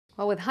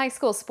Well, with high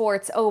school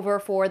sports over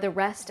for the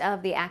rest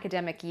of the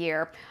academic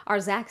year, our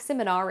Zach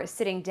Simonar is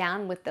sitting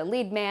down with the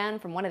lead man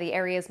from one of the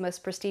area's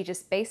most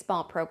prestigious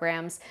baseball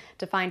programs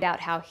to find out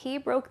how he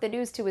broke the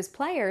news to his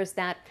players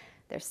that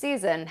their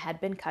season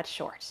had been cut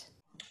short.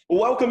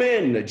 Welcome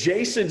in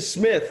Jason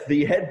Smith,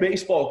 the head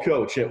baseball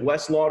coach at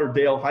West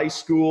Lauderdale High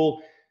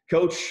School.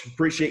 Coach,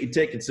 appreciate you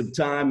taking some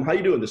time. How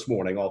you doing this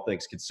morning, all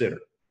things considered?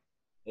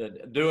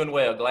 Doing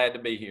well. Glad to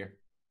be here.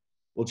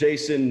 Well,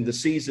 Jason, the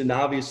season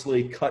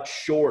obviously cut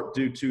short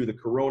due to the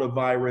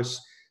coronavirus.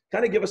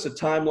 Kind of give us a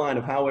timeline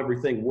of how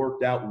everything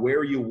worked out,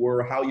 where you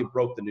were, how you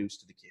broke the news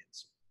to the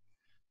kids.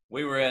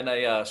 We were in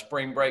a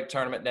spring break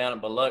tournament down in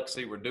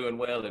Biloxi. We're doing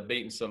well. They've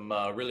beaten some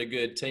really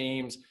good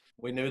teams.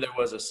 We knew there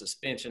was a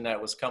suspension that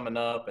was coming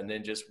up and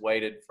then just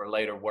waited for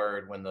later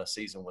word when the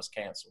season was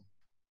canceled.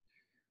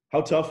 How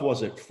tough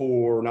was it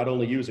for not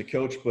only you as a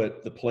coach,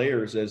 but the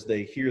players as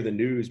they hear the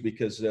news?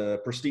 Because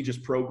a prestigious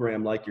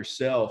program like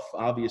yourself,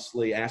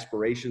 obviously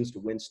aspirations to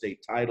win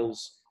state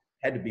titles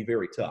had to be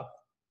very tough.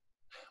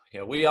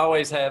 Yeah, we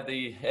always have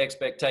the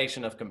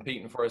expectation of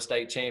competing for a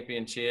state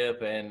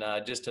championship, and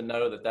just to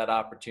know that that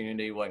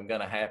opportunity wasn't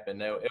going to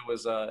happen, it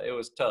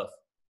was tough.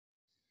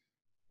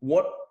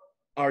 What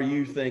are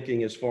you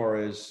thinking as far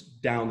as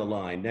down the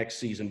line next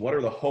season? What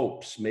are the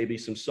hopes? Maybe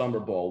some summer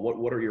ball.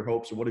 What are your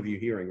hopes, and what are you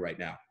hearing right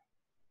now?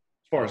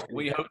 Far as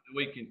we hope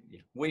that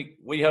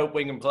we hope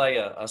we can play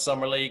a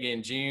summer league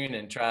in June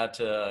and try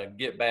to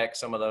get back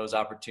some of those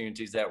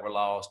opportunities that were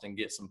lost and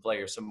get some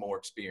players some more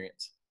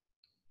experience.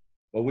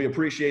 Well, we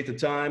appreciate the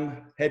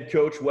time. Head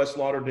coach, West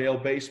Lauderdale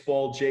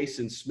Baseball,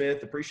 Jason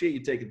Smith. Appreciate you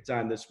taking the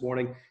time this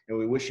morning, and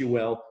we wish you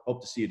well.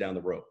 Hope to see you down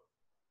the road.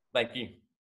 Thank you.